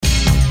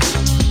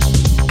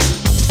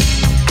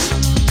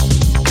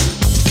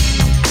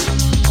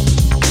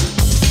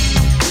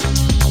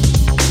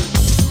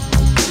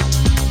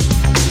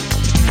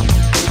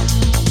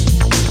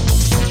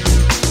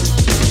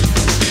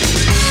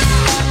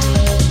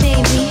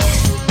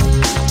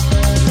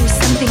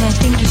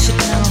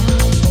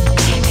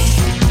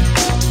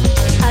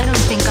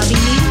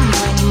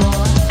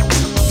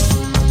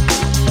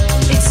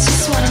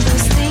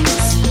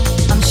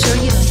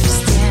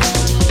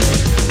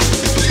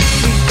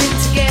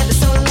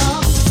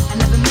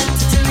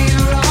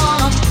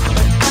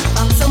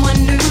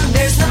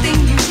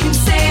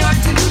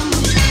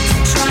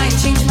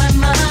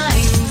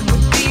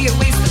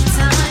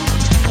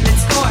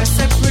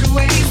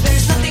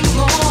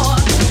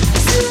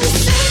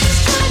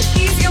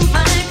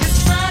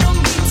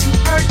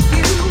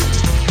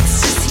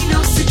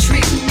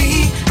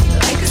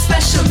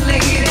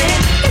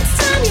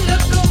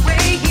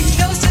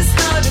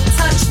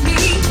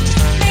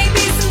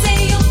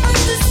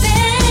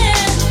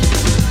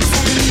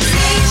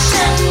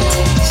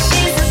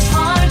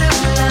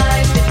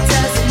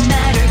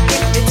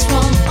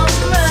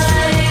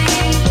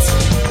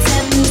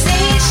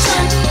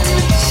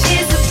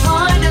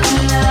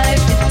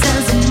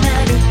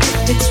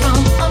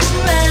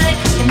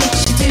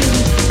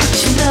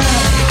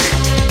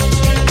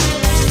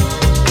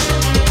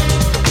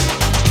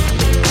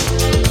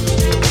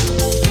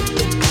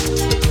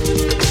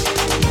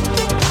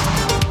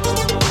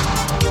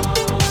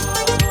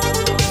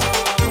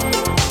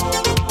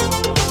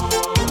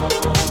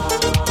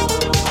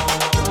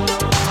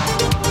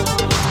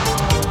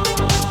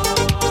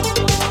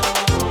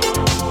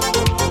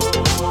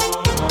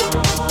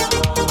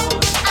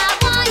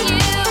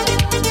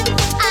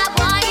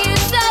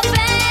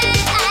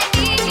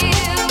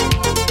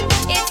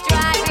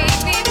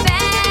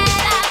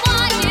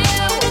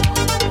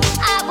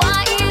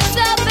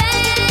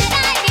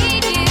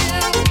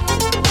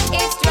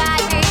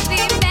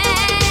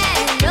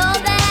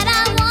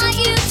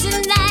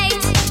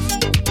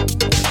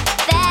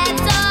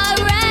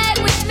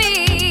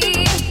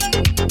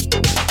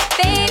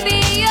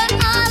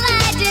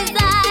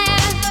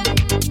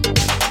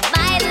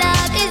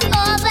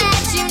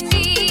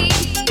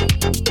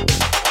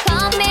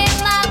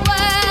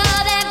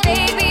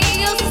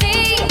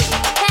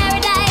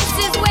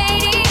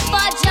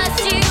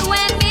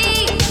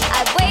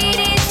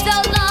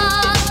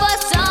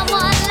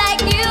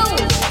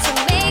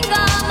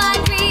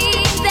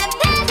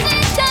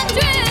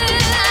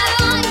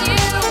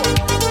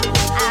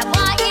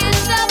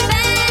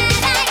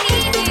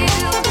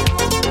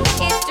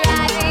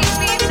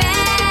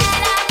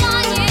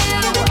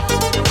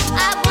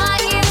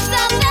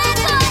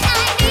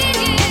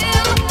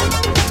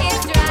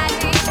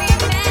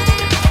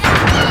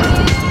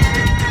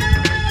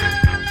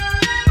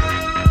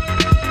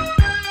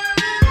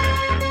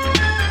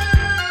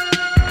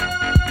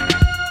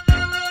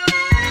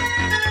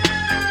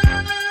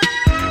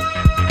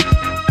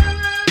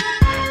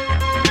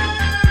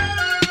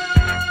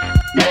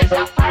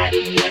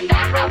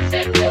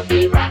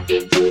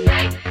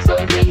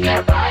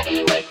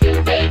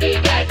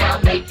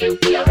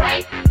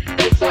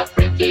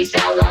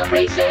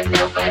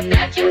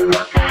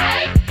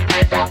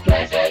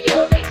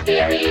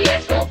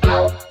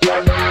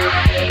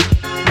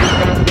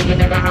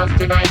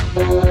tonight.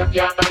 Move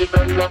your body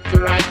from left to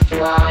right.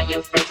 To all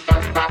you freaks,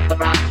 don't stop the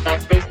rock.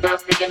 Cause freaks don't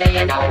speaking and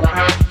you know what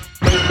hot.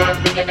 Freaks don't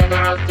speaking in the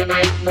house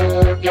tonight.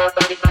 Move your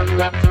body from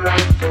left to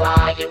right. To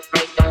all you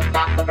freaks, don't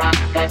stop the rock.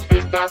 Cause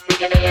freaks don't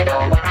speaking and you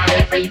know what hot.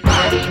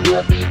 Everybody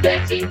will be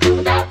dancing to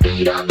the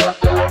beat on the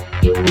floor.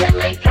 You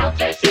will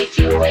encounter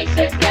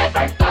situations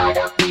never thought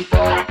of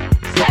before.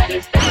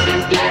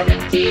 Satisfaction's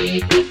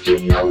guaranteed if you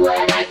know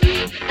what I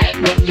mean.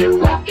 And when you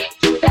walk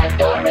into that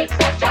door, it's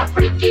such a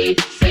freaky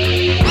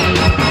scene.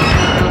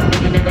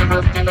 Walking in the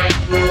house tonight,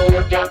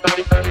 move your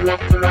body from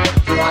left to right.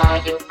 To all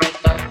you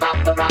freaks, don't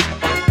stop the rock.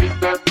 And please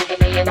don't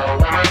speak and you know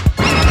what.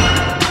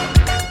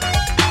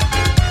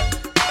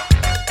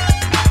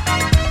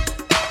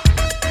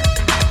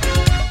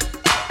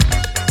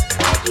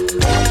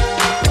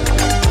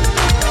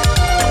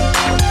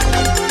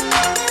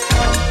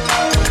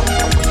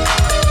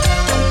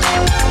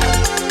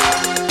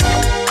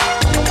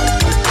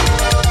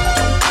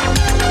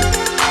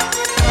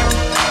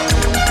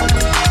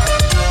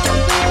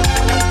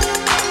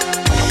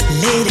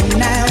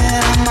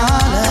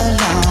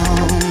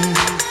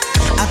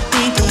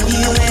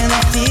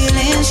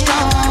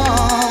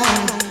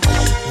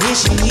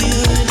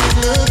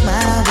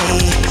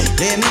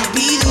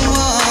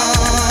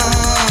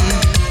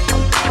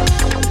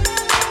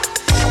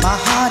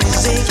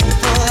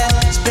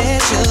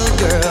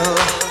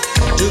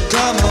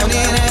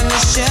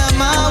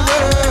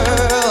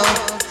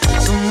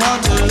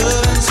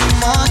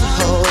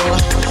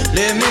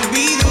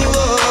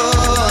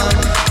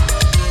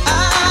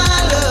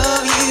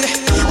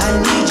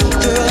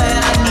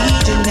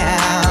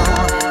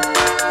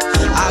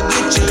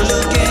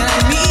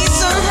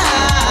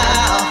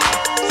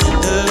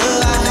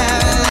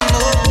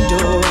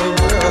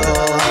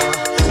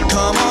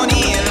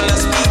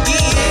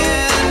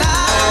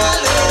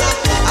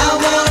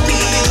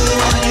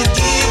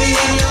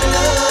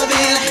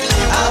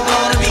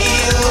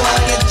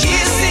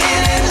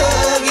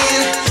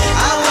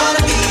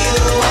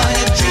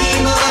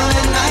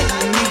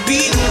 Be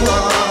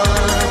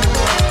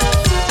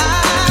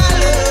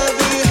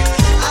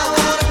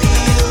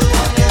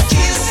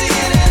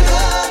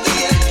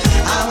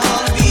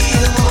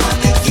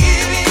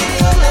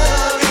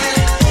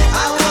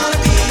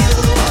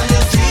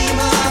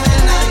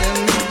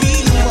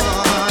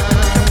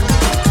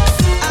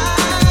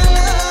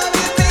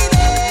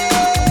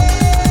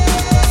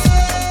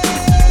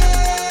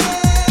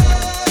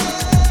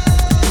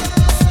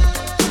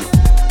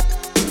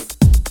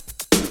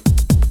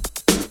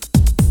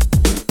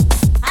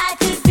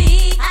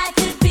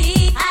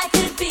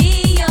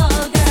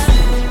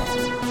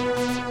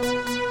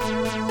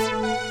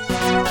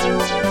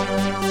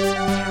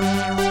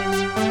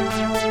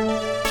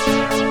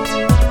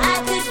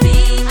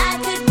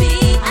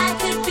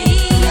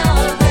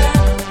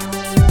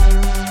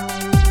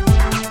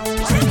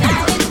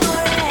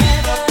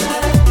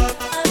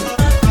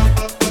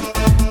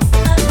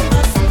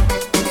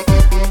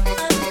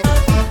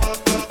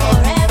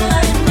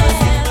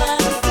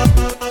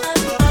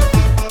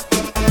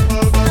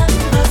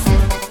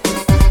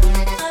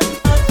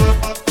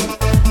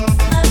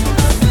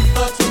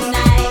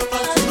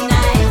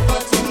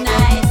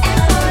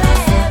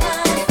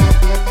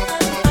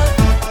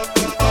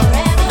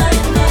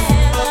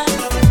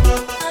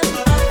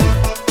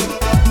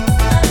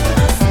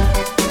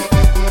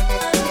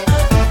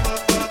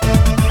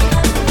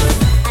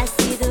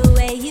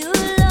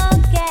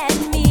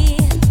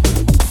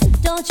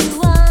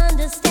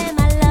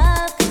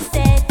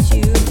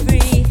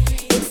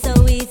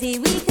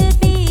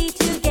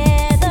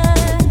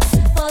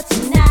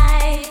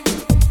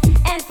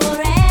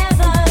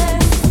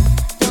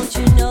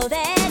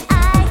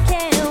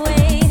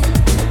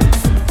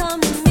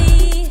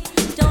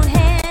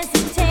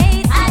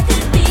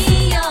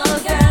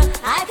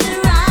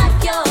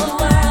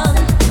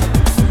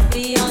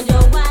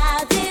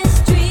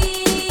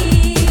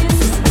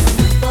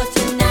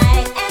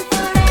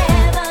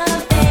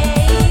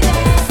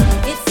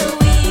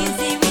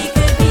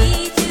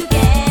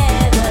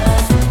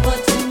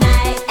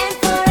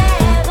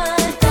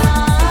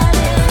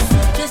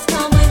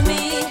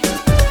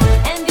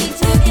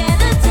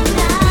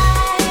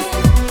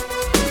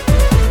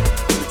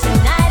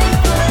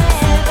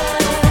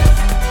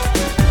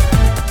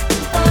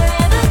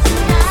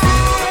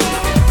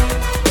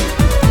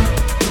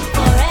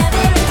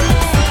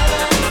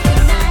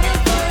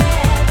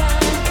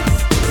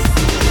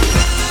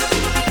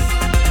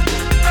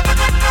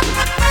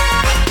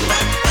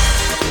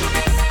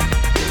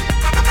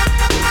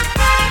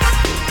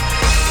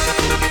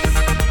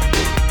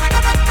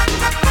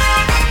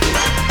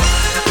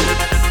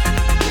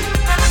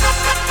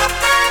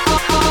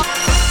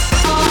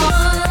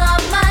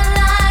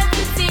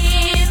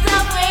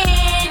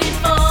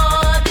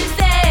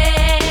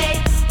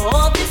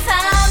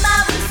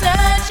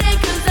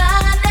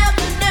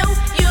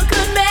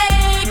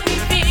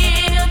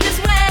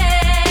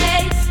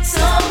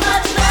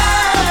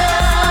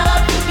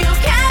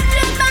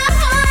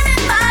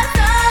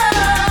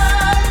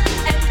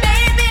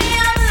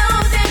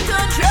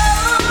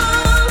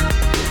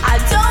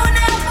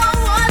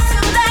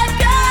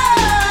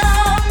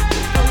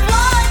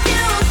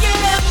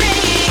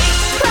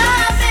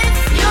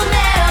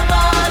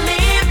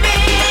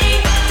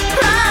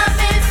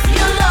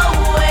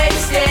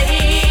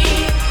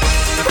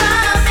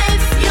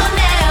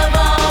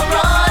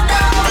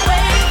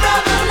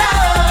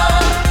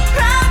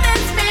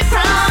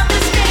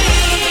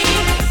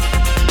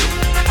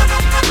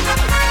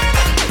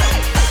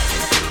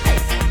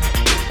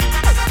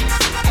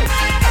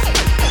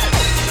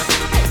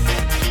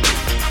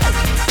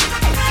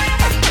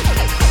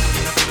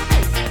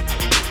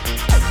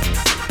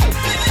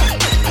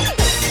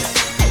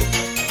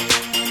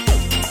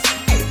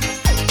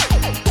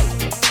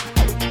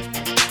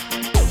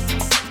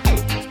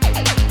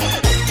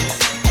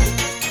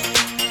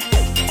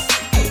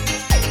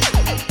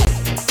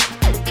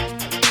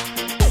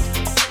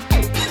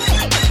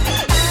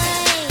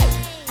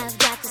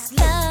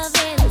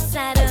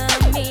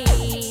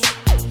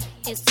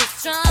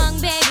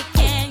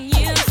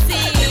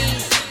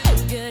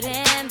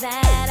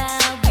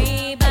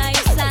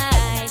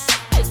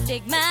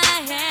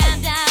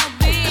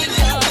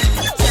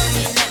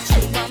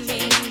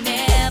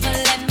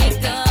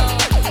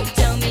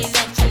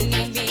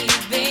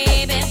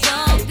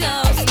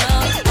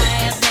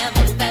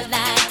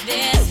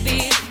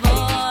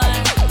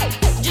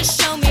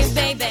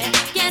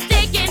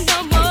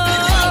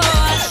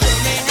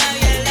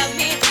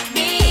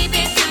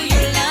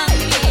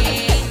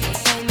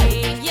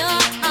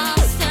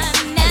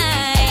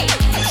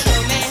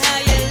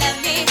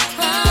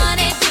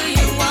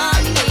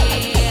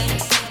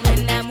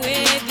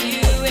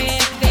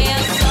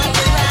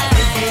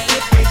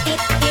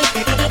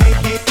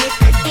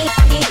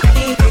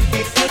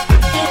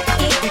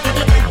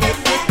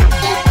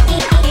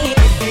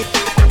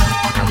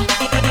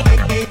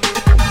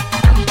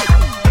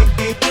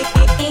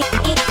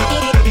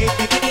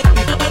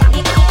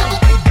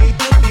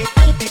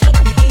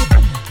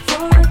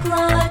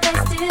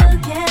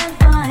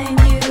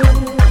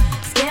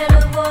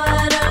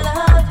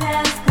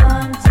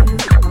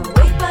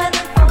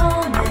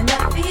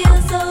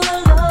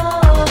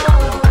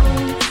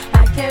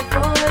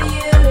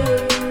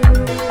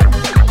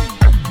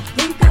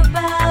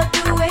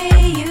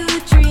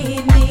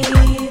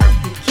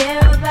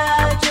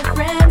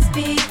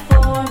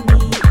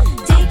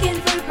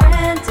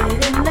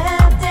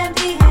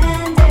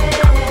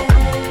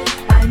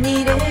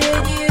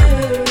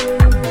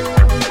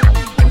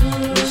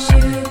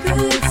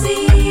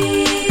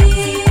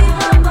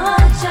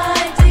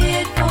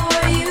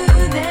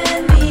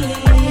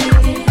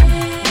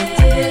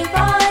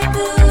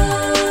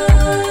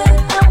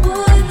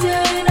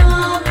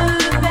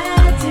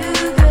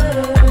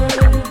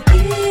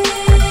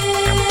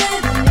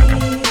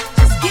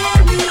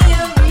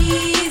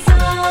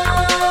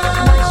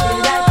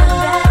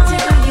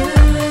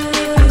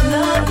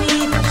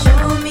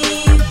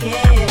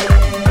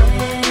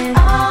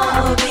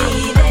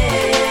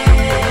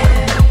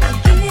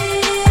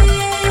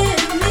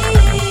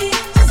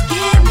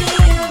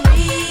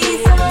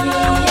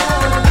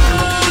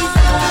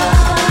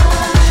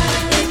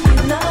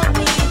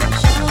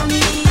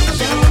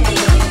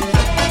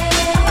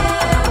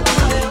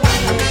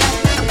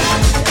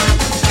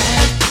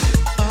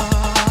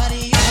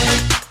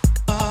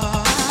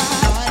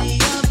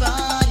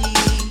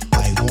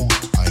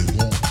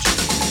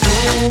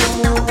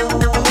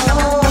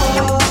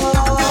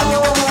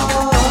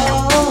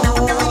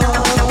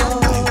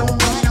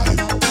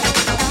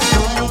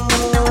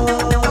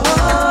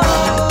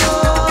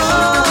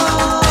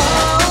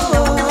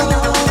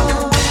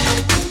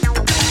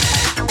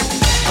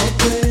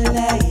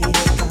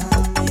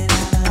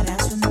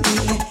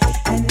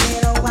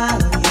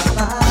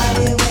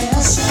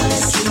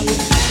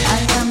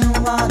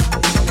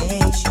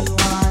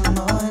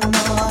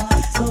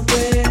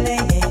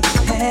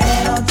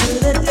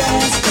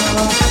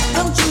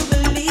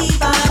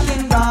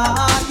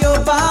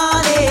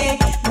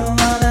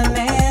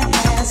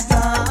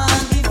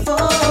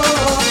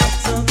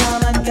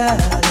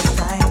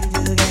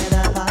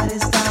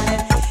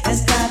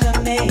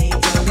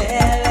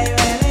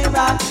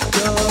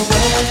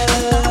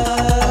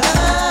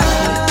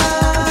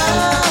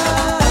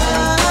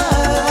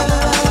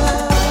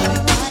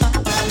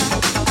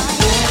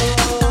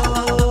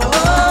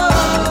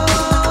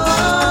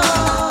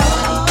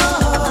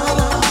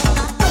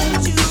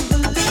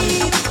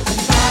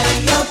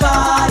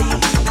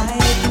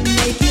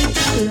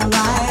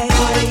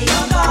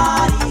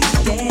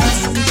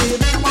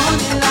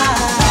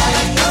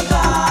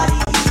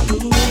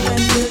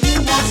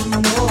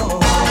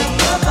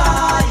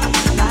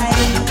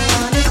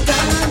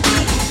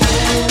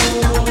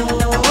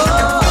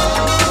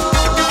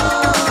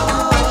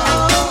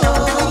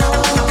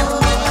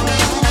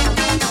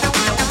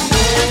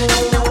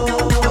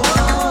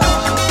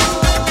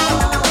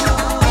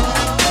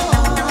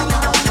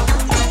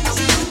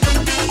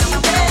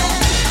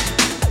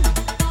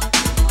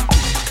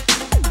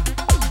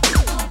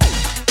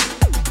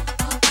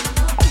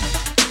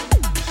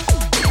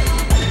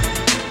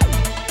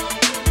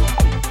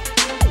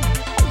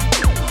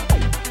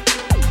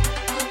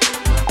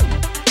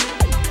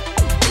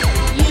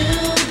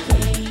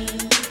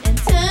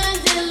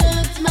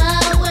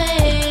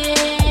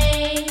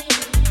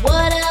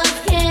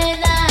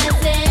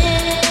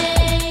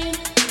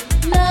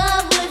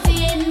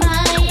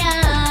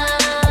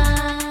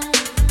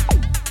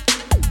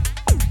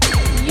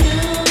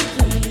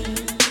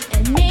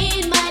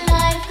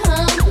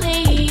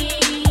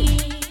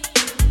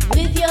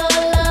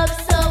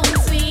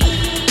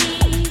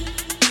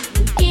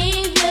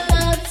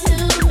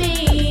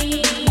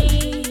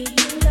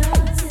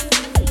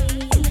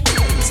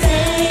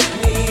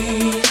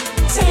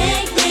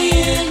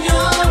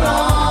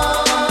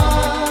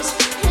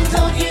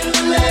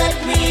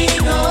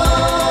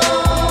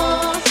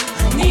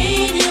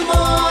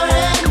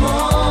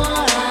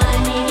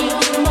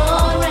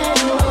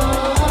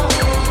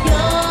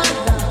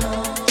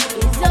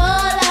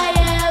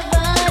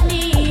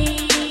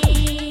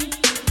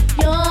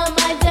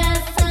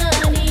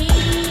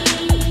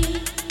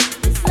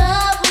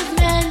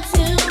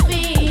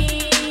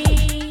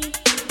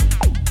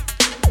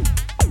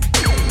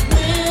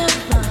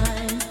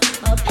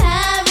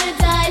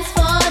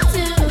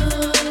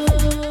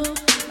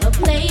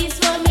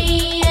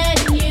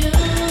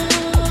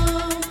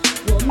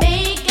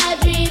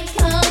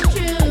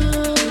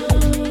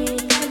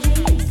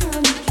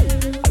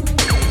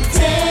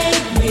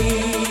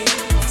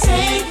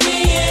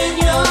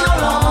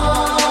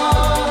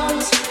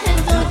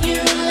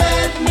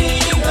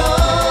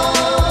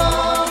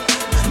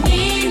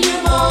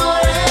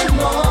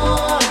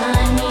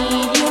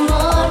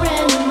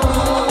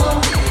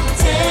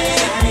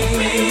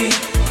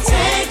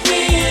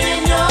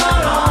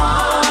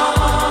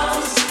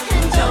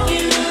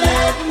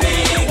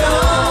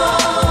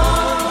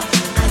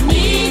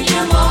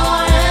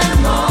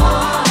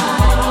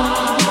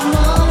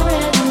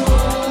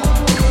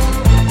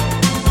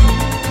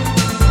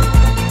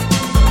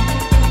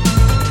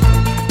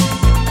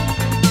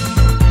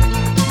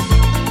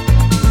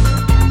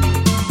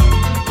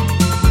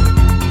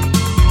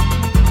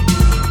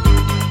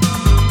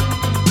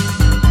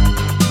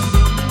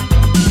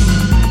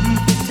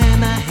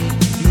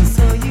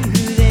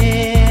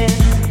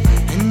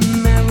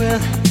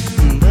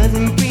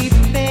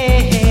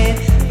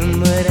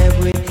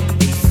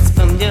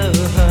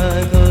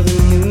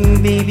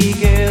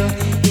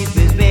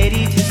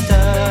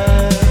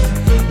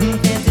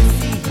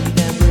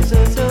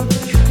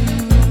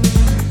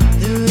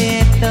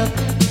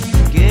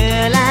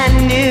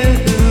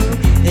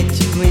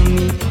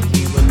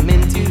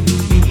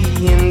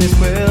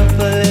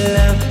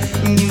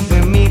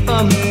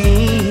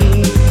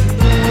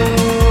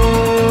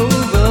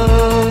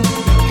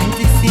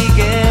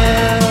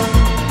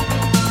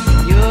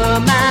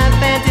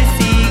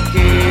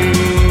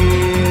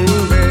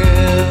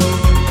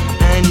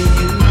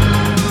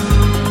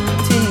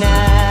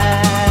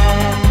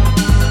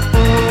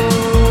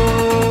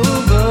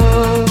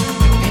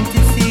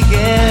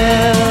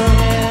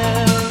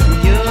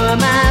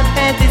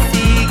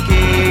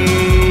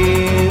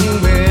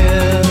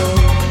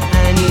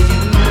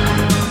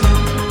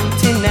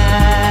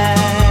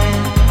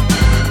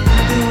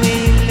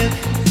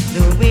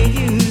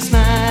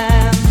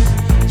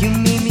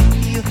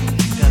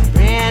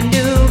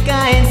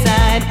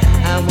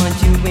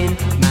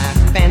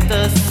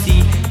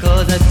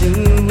I'd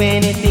do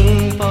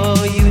anything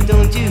for you,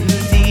 don't you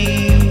see?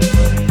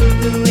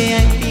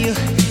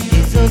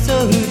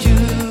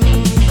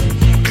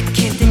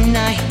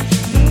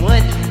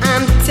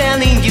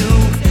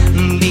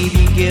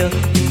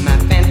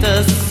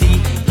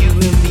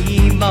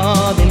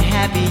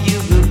 happy you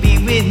will be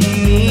with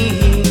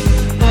me.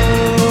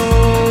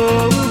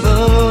 Oh,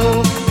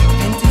 oh,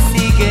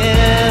 fantasy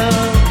girl,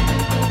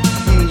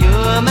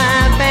 you're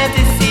my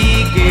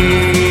fantasy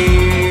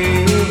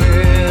girl.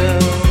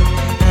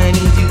 I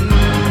need you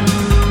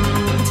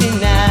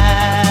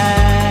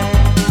tonight.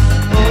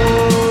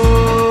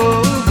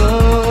 Oh,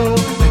 oh,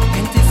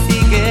 fantasy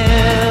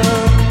girl,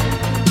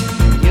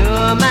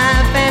 you're my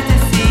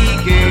fantasy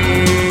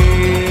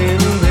girl.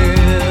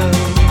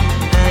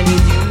 I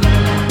need you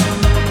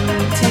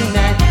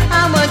tonight. I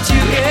want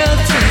you here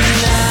tonight.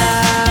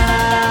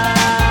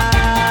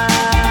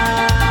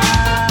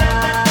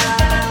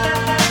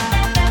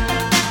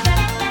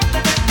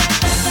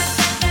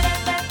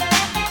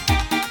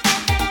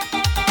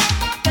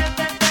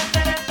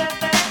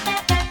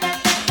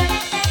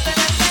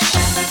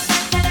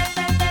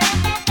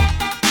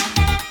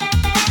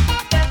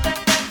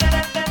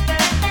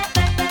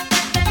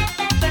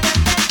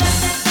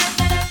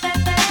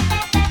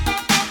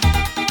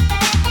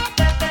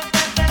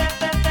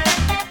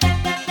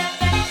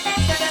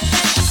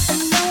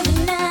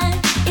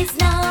 It's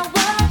not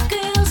what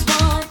girls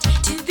want,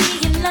 to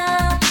be in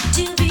love,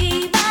 to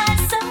be by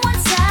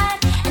someone's side,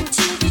 and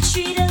to be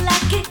treated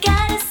like a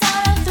goddess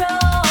on a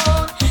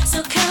throne.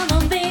 So come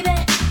on, baby,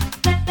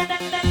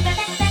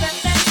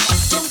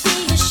 don't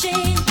be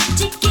ashamed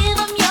to give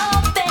him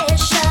your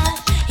best shot.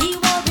 He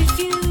won't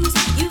refuse.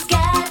 You've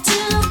got to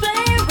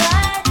play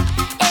right.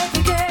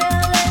 Every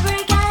girl,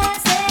 every guy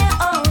has their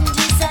own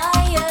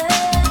desire.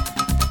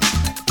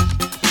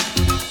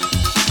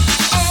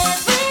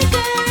 Every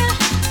girl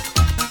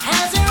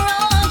has her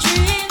own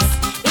dreams.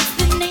 It's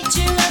the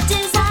nature of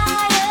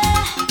desire.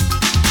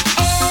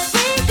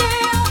 Every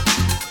girl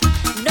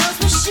knows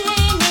what she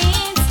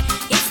needs.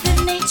 It's the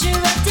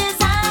nature of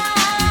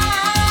desire.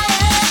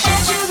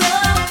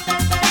 Natural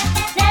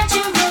desire.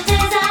 Natural,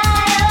 natural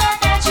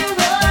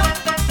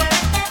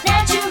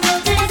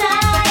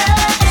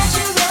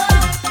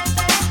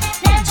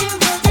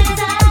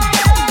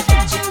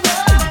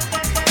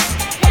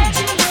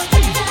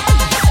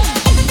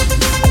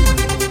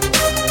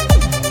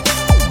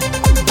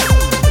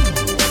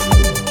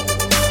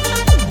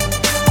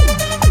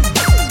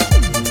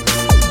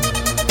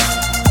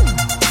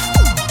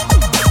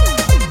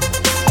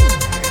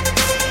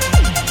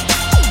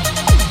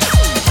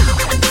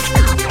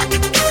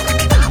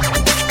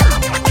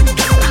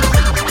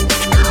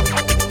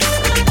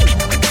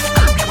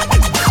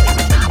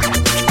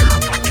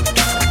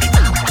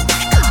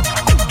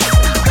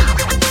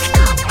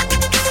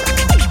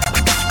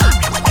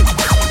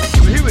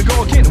Here we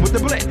go again with the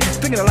blend.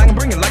 Stinging it like I'm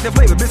bringing like the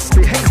flavor,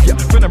 misbehavior.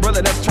 Friend and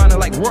brother that's trying to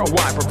like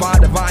worldwide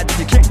provide a vibe that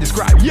you can't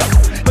describe. Yo,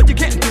 but you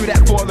can't do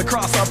that for the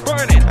cross up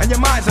burning, and your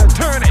minds are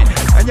turning,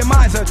 and your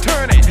minds are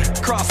turning.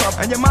 Cross up,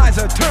 and your minds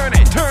are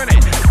turning,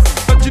 turning.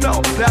 But you know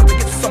that we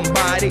get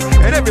somebody,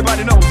 and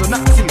everybody knows the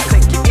Nazis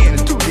take you in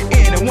and to the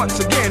end, and once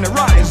again the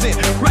rising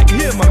right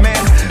here, my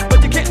man.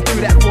 But you can't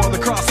do that for the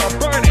cross up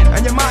burning,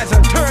 and your minds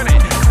are turning,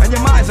 and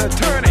your minds are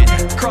turning.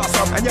 Cross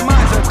up, and your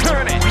minds are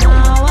turning.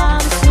 Now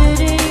I'm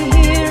sitting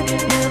here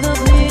with a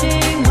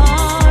bleeding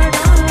heart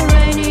on a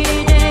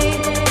rainy day.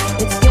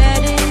 It's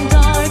getting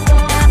dark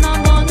and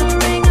I'm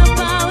wondering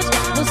about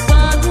the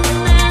sudden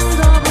end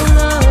of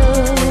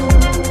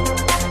love.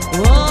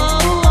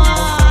 Oh,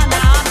 and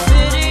I'm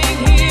sitting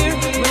here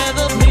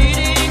with a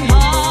bleeding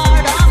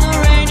heart on a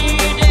rainy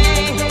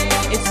day.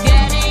 It's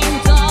getting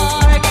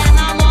dark and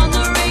I'm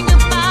wondering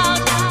about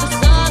the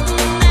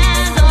sudden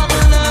end of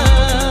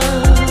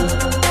love.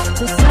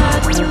 The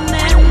sudden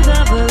end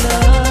of love.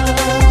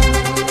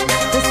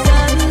 The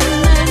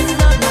sudden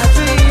end of my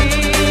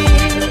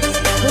dreams.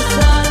 The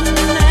sudden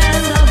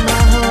end of my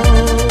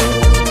hope.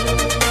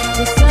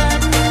 The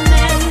sudden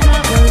end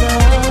of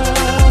love.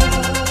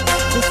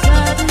 The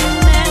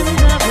sudden end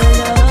of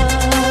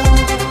love.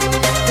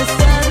 The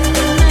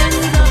sudden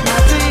end of my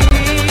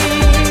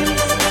dreams.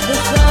 The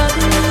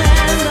sudden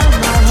end of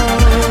my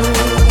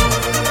hope.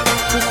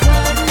 The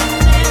sudden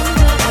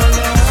end of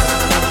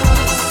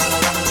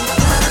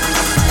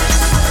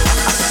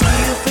I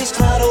see your face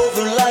cloud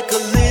over like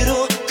a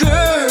little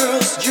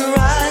girl's. Your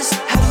eyes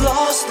have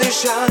lost their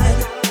shine.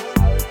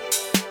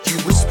 You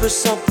whisper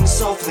something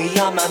softly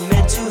I'm not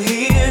meant to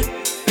hear.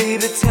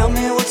 Baby, tell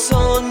me what's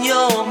on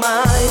your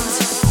mind.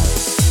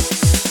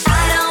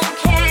 I don't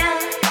care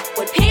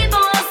what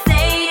people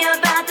say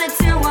about the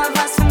two of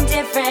us from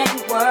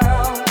different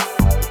worlds.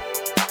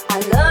 I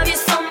love you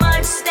so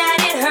much that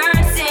it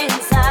hurts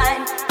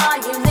inside. Are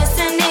you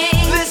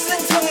listening? Listen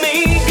to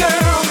me,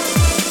 girl.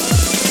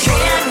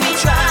 Can we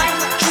try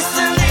just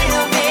a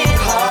little bit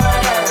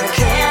harder?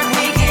 Can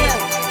we give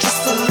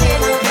just a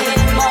little bit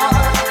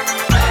more?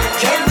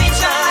 Can we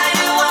try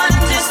to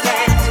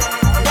understand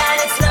that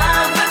it's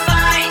love we're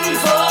fighting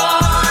for?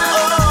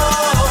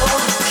 Oh,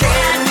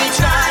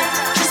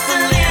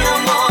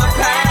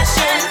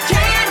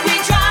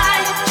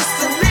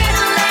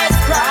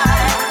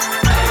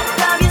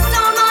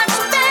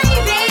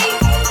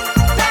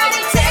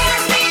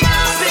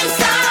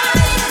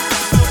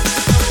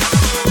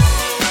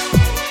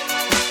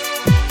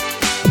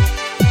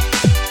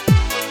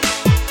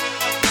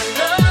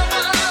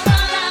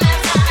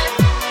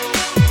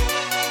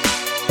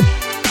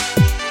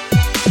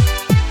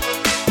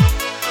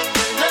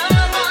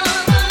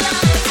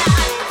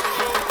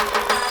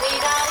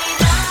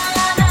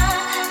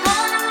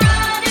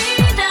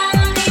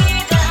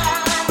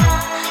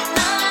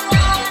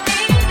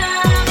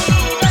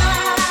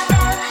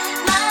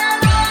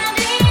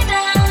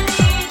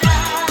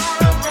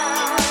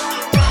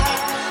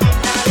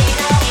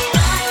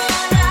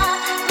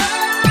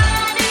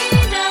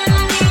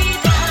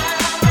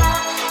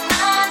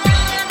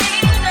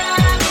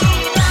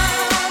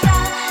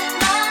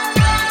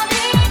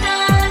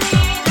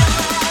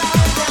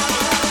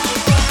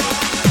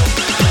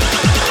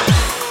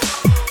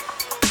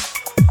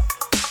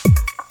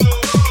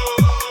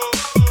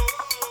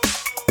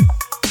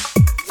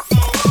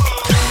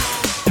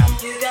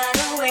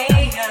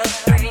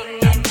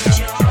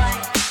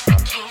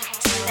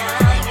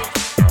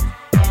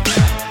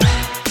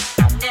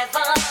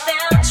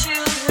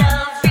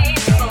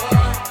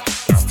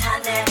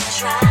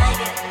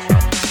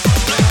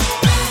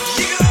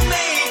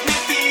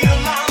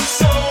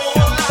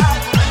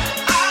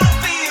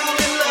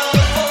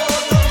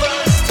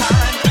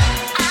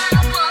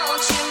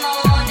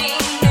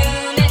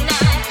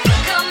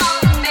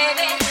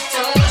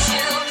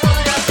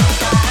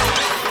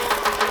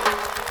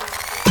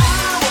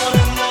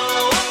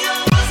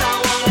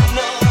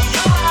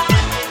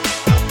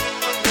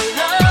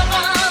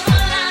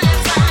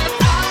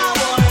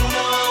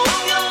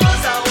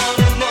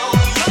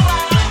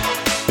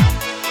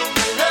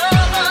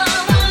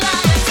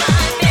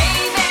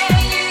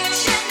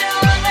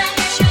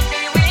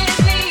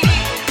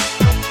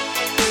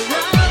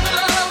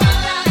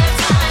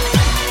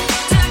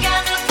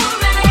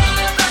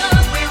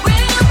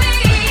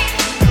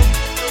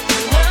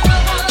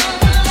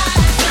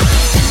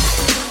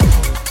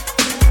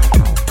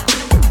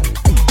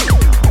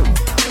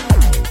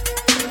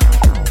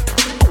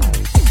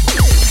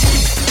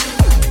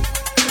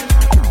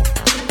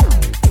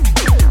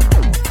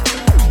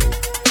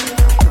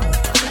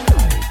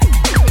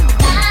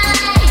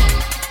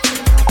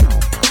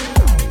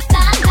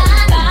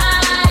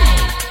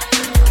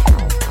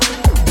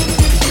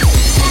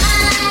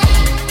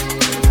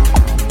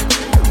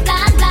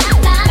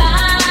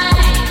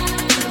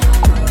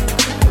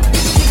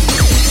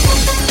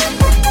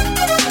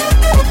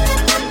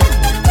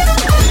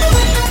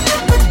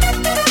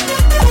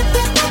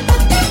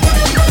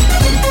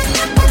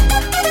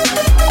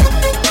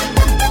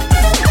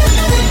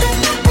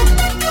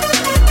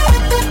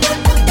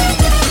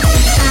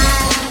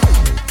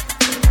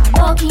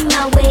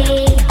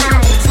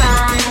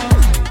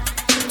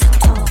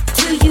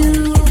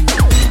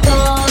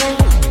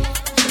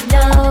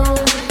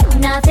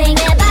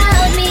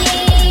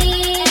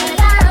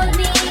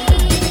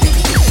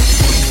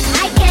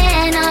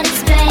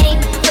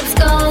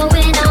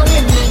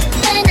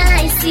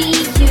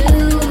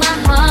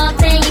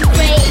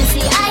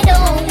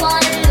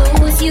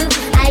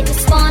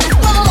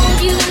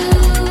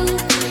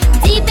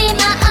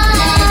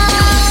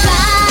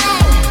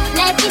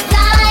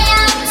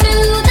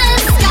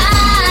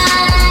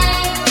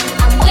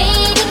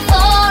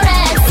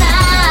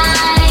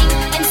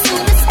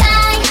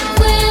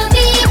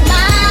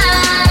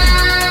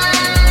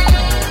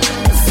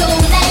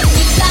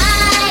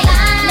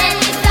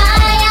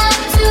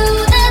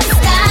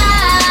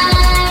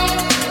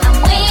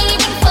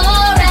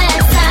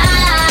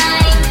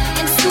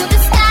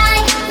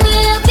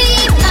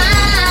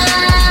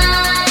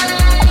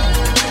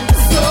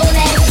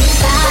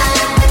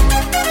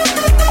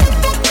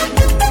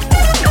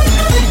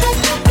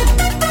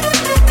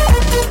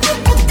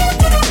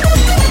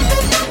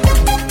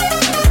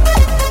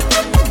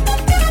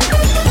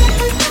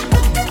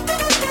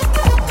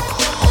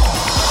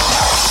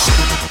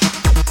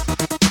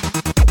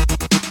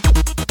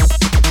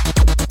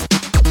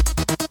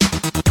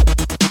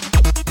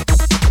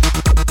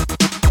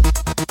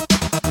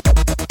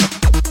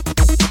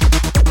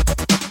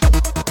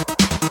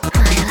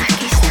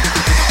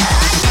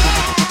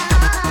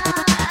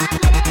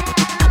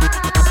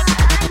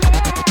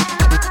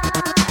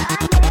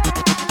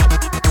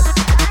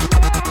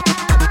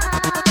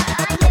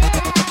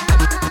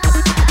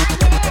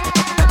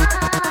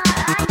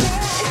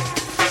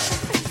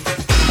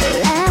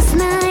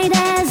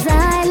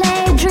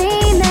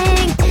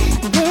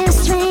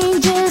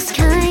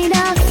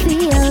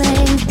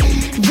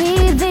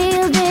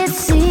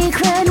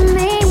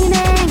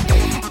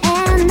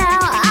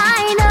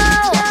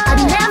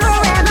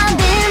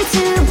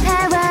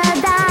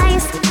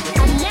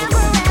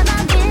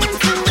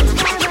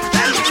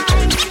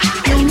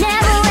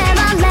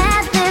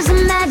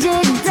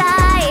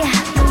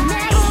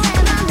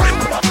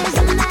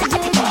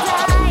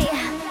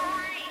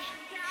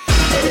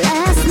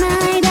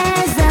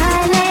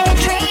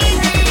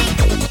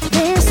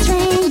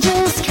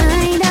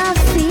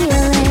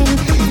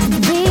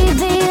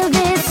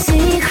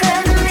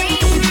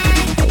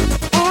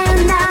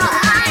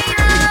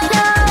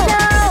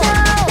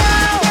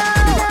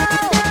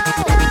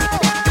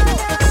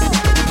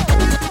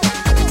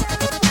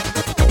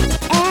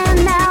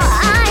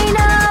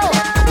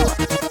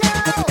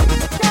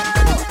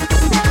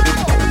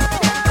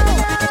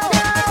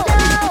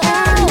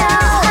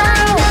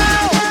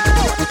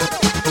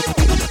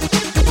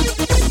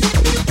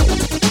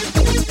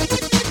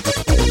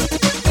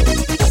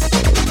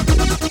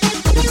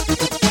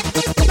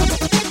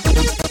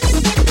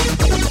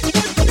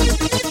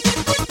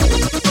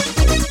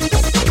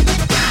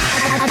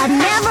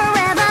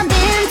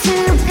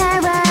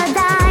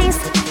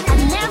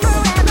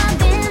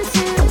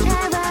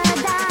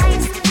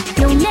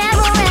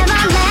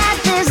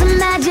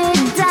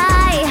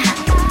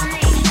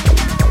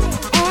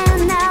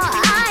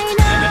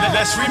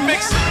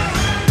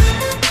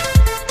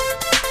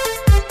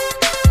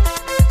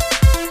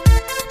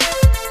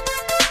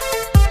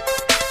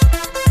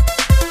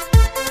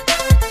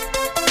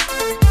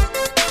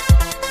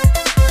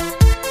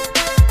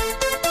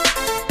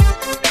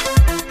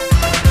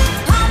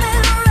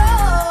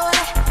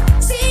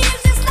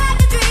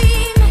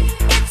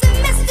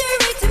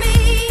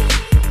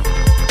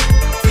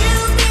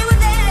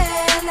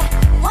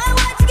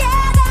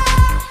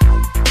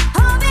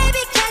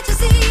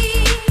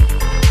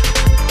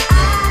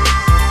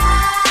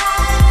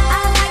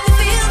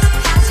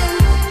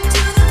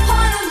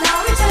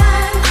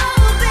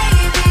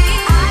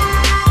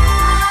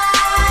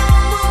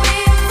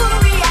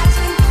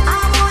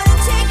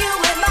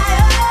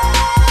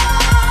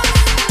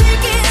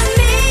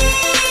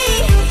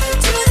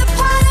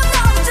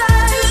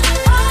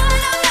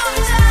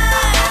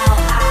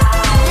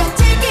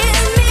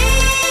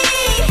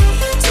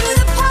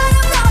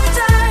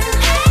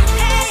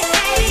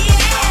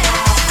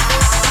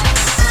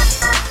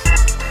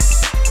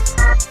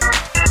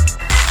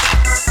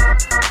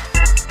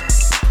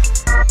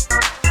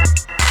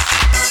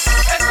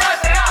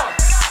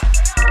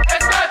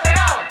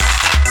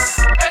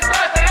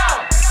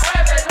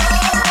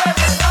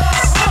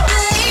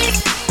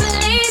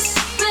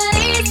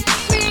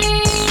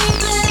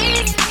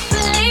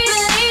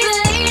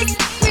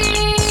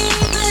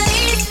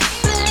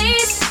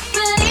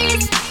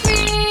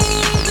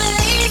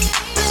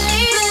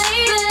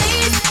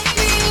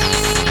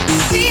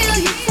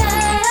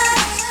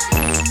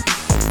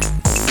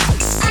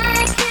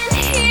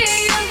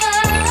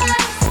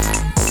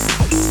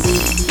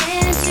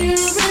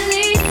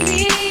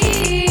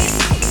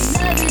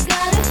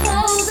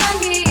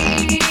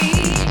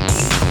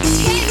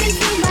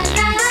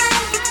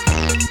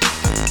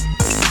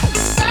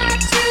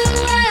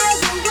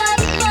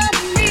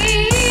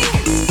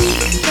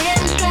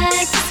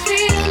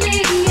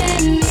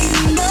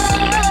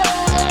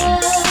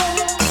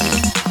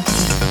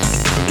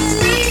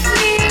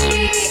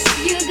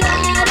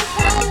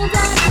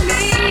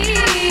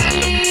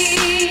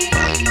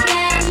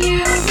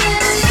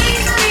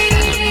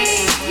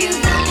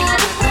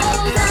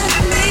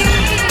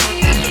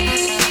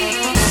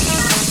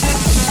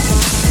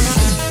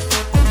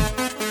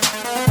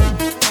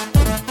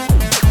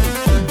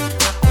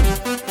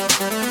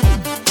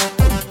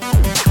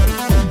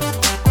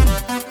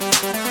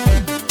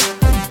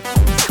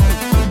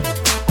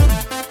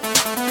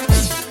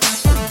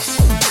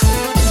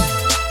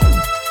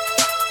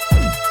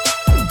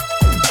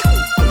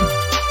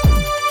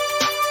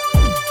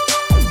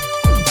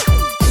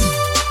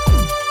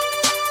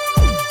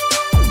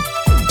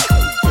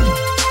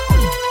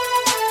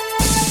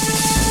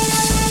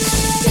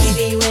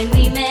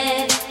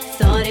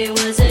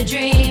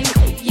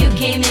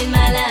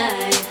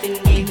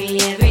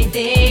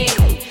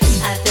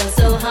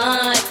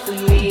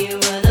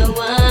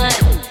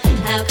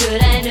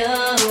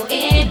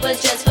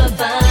 just for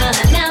fun.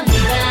 Now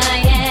here I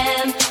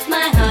am,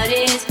 my heart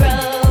is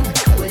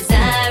broke. Was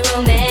I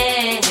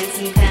romance,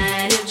 some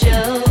kind of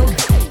joke?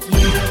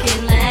 You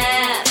can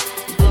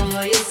laugh,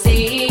 boy, you'll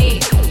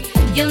see.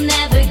 You'll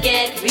never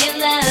get real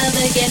love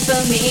again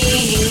from me.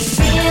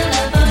 Real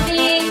love for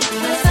me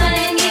was fun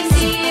and games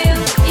to you.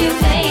 You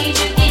played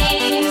your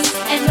games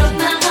and broke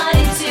my heart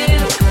in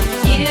two.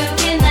 You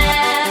can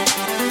laugh,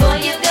 boy,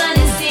 you're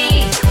gonna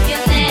see.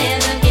 You'll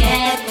never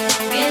get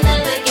real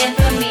love again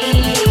from me.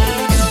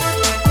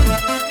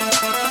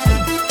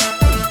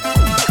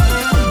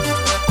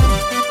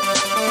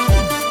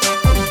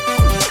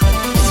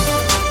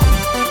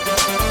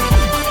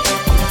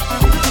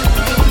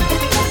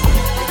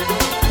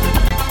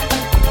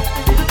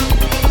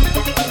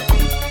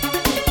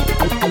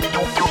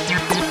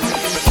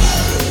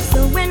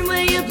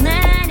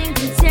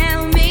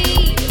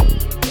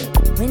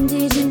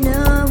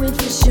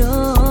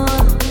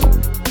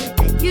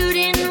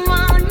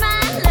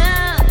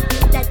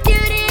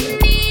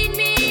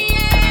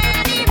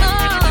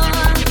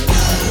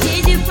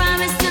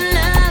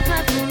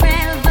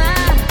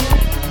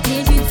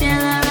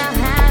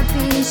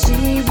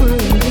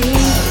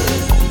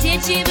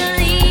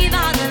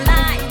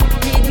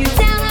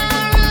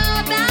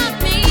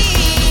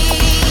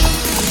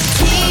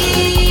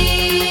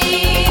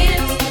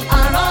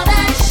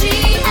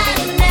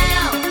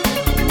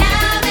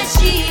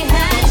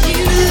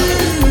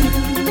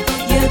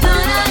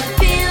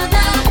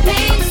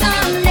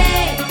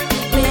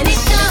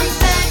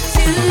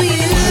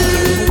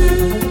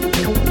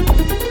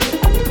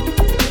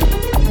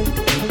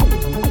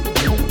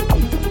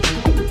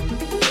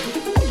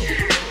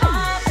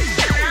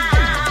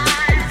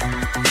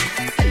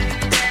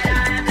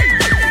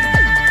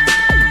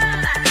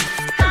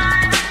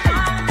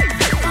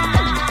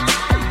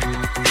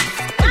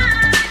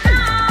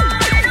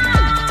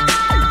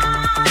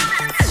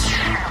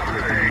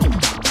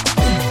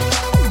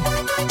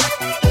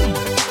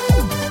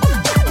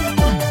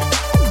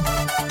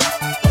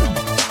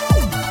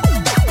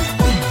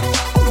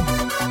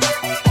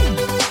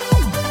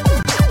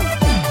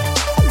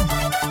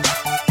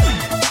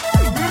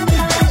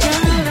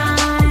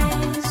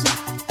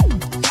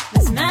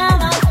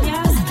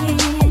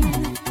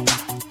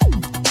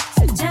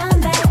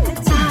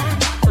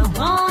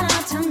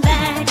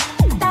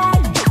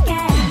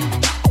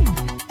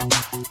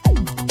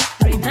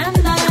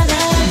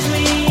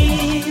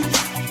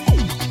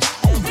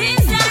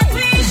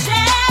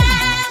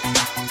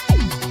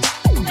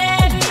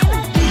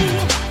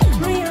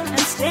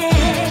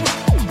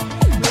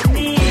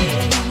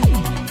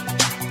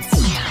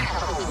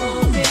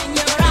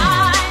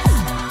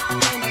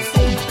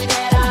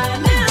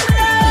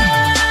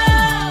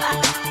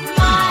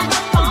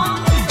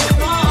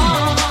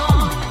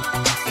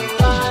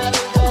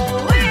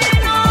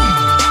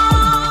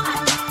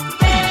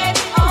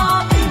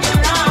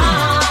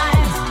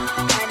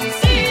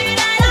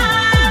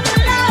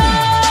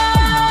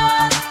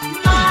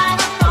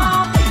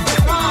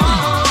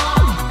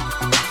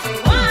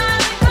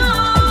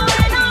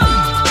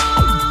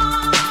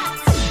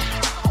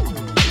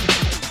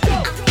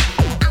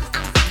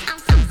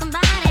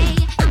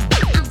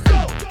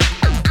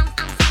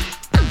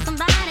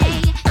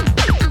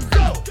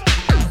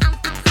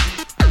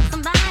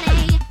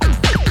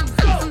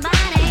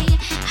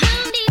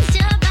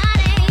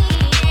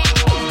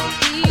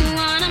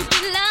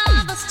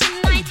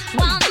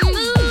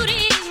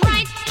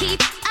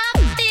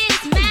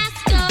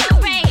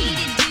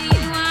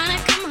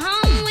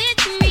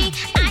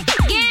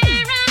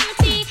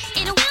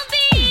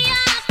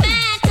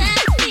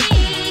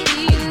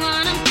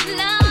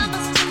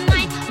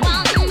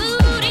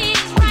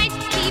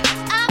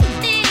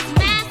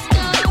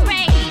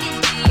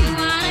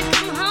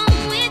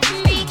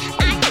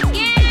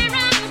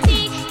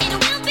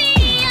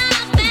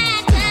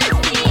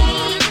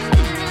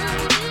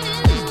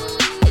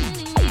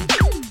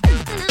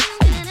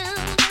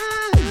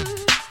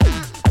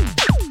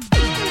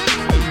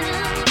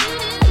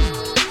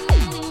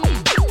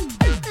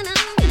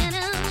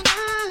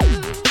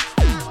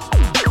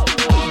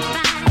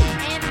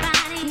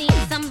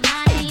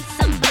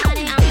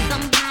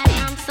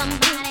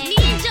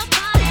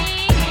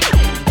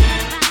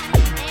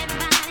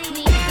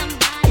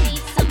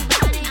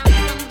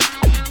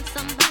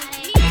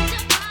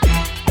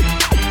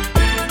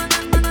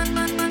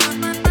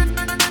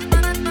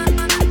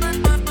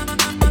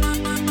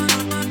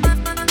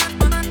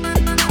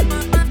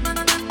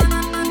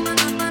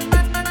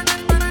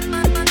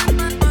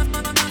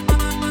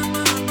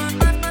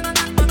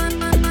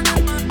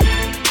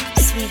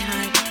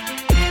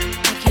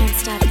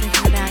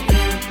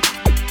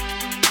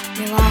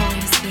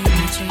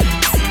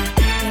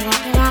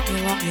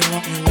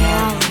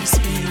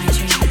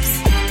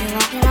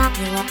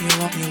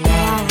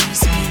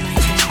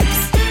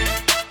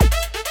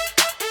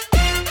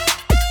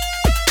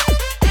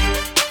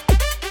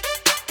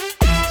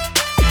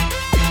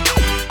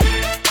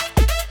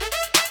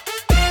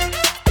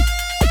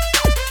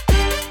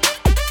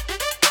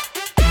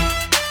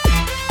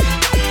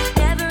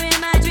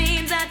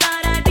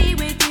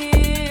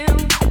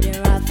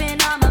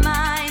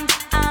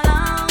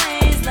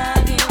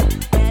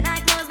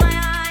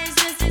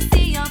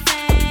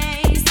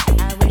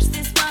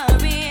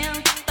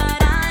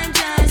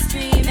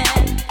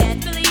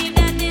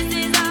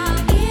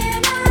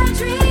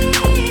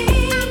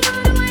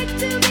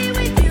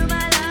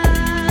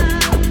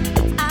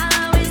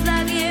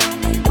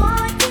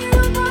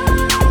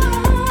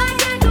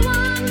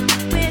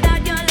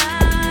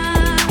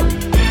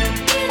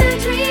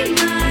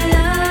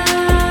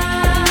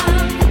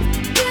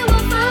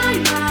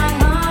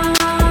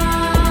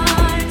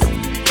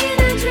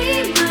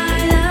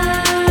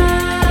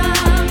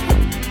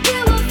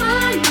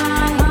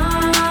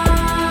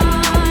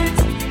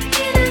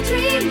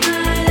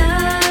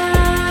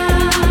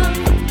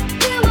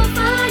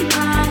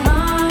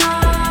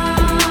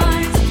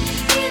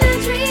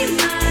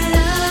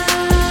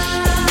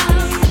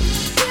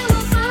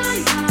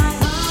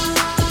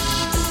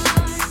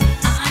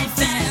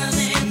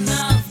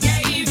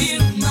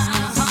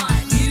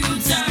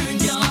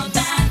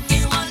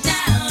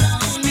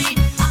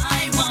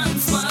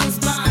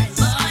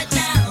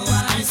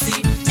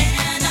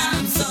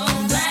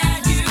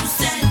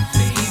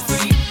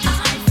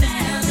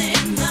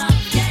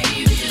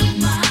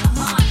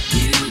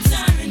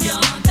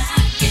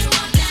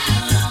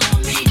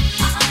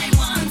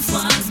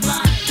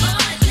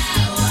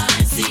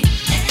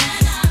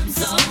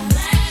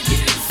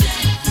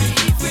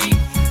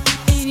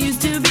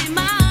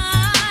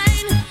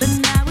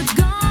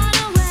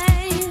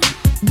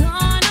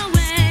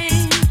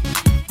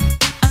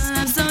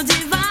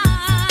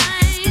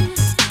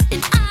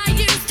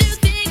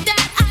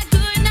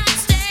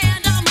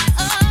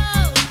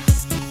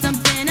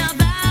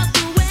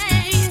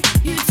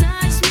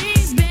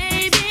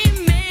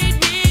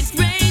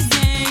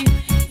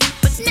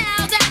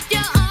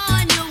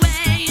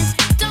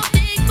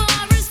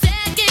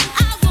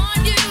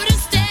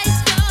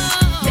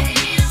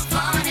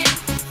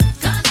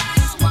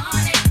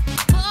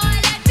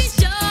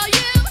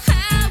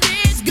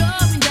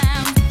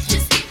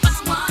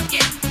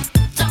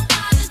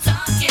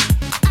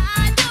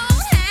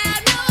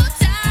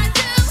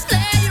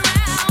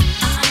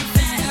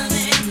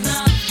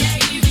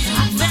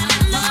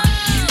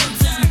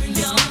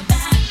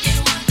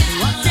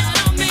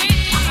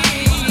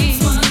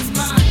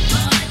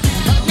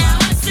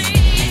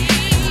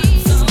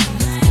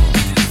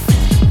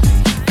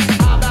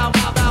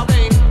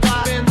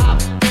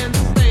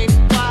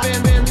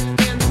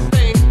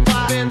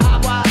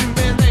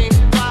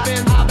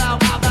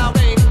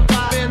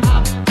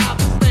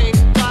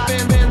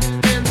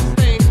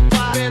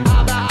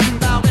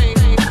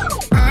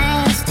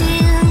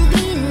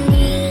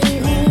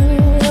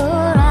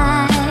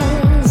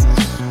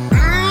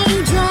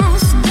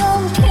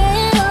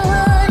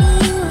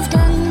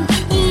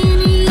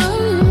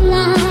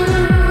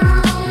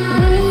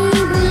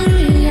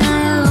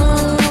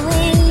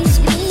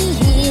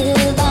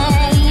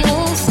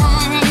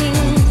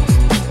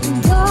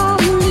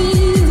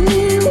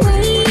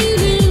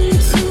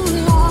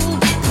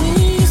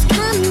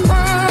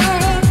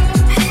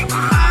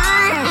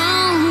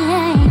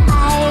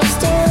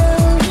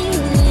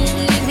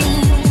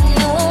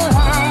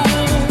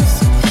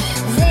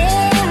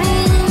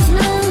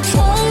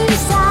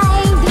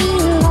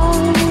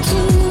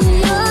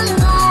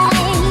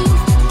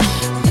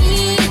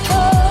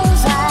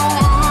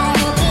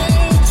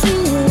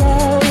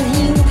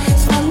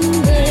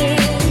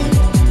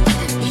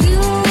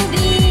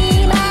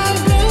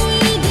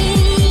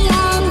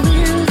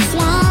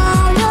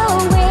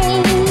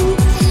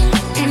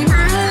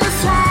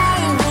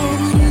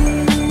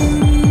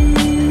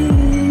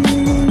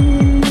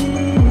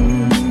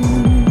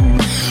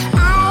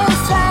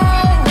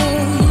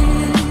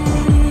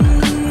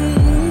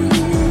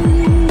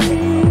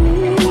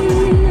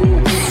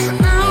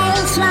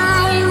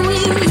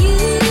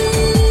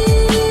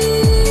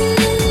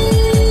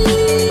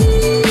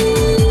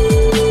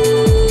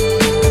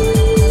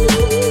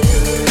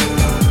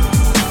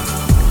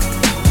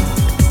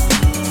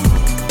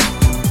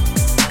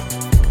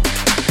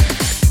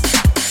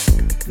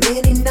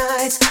 Many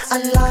nights I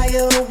lie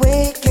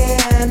awake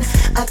and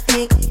I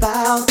think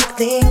about the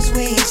things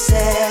we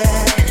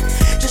said.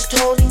 Just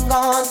holding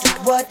on to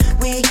what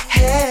we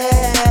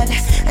had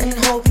and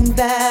hoping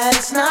that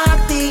it's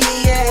not the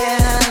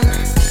end.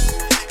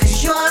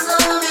 'Cause your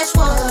love is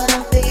what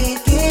I'm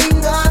thinking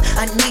of.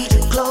 I need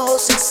you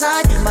close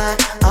inside my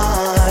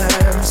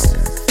arms.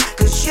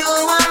 'Cause you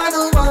are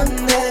the one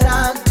that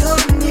I do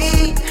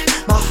need.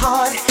 My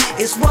heart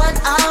is what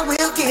I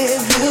will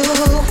give you.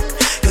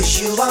 'Cause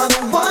you are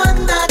the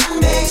one that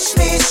makes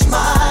me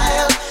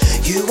smile.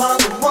 You are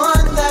the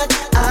one that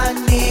I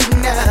need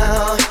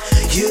now.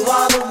 You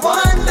are the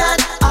one that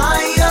I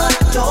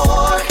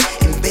adore.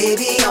 And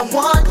baby, I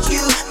want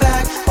you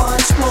back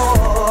once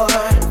more.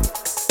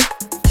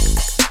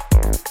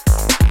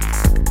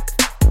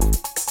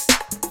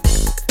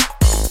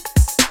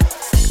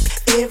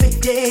 Every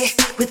day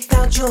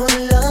without your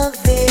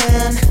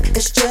loving,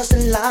 it's just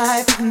a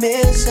life of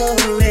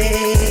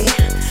misery.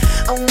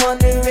 I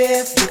wonder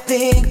if you're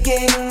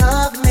thinking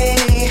of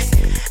me,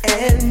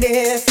 and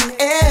if you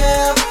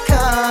ever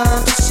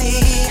come to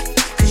see.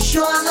 'Cause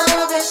your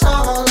love is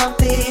all I'm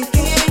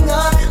thinking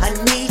of. I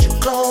need you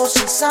close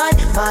inside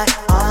my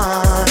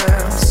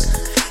arms.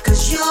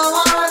 'Cause you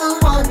are the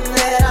one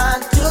that I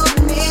do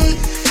need.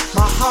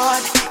 My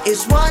heart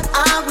is what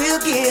I will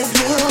give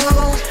you.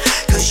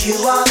 'Cause you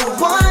are the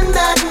one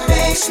that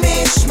makes me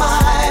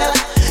smile.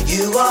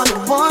 You are the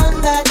one